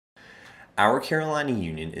Our Carolina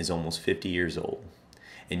Union is almost 50 years old,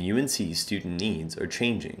 and UNC's student needs are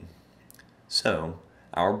changing. So,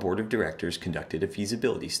 our board of directors conducted a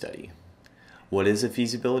feasibility study. What is a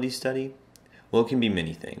feasibility study? Well, it can be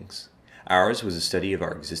many things. Ours was a study of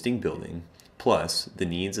our existing building, plus the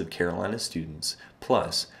needs of Carolina students,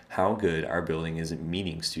 plus how good our building is at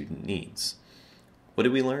meeting student needs. What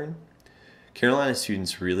did we learn? Carolina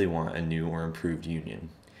students really want a new or improved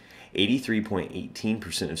union.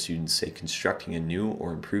 83.18% of students say constructing a new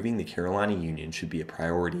or improving the Carolina Union should be a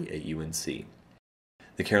priority at UNC.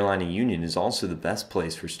 The Carolina Union is also the best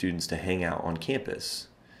place for students to hang out on campus.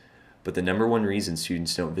 But the number one reason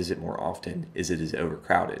students don't visit more often is it is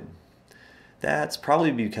overcrowded. That's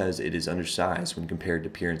probably because it is undersized when compared to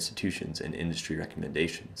peer institutions and industry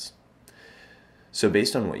recommendations. So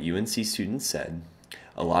based on what UNC students said,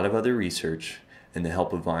 a lot of other research, and the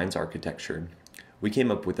help of Vine's architecture, we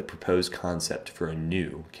came up with a proposed concept for a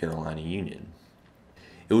new Carolina Union.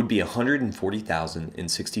 It would be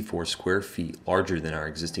 140,064 square feet larger than our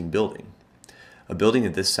existing building. A building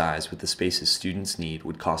of this size with the spaces students need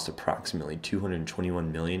would cost approximately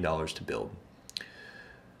 $221 million to build.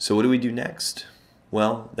 So what do we do next?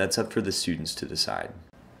 Well, that's up for the students to decide.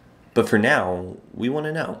 But for now, we want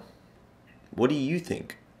to know, what do you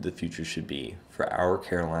think the future should be for our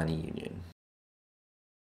Carolina Union?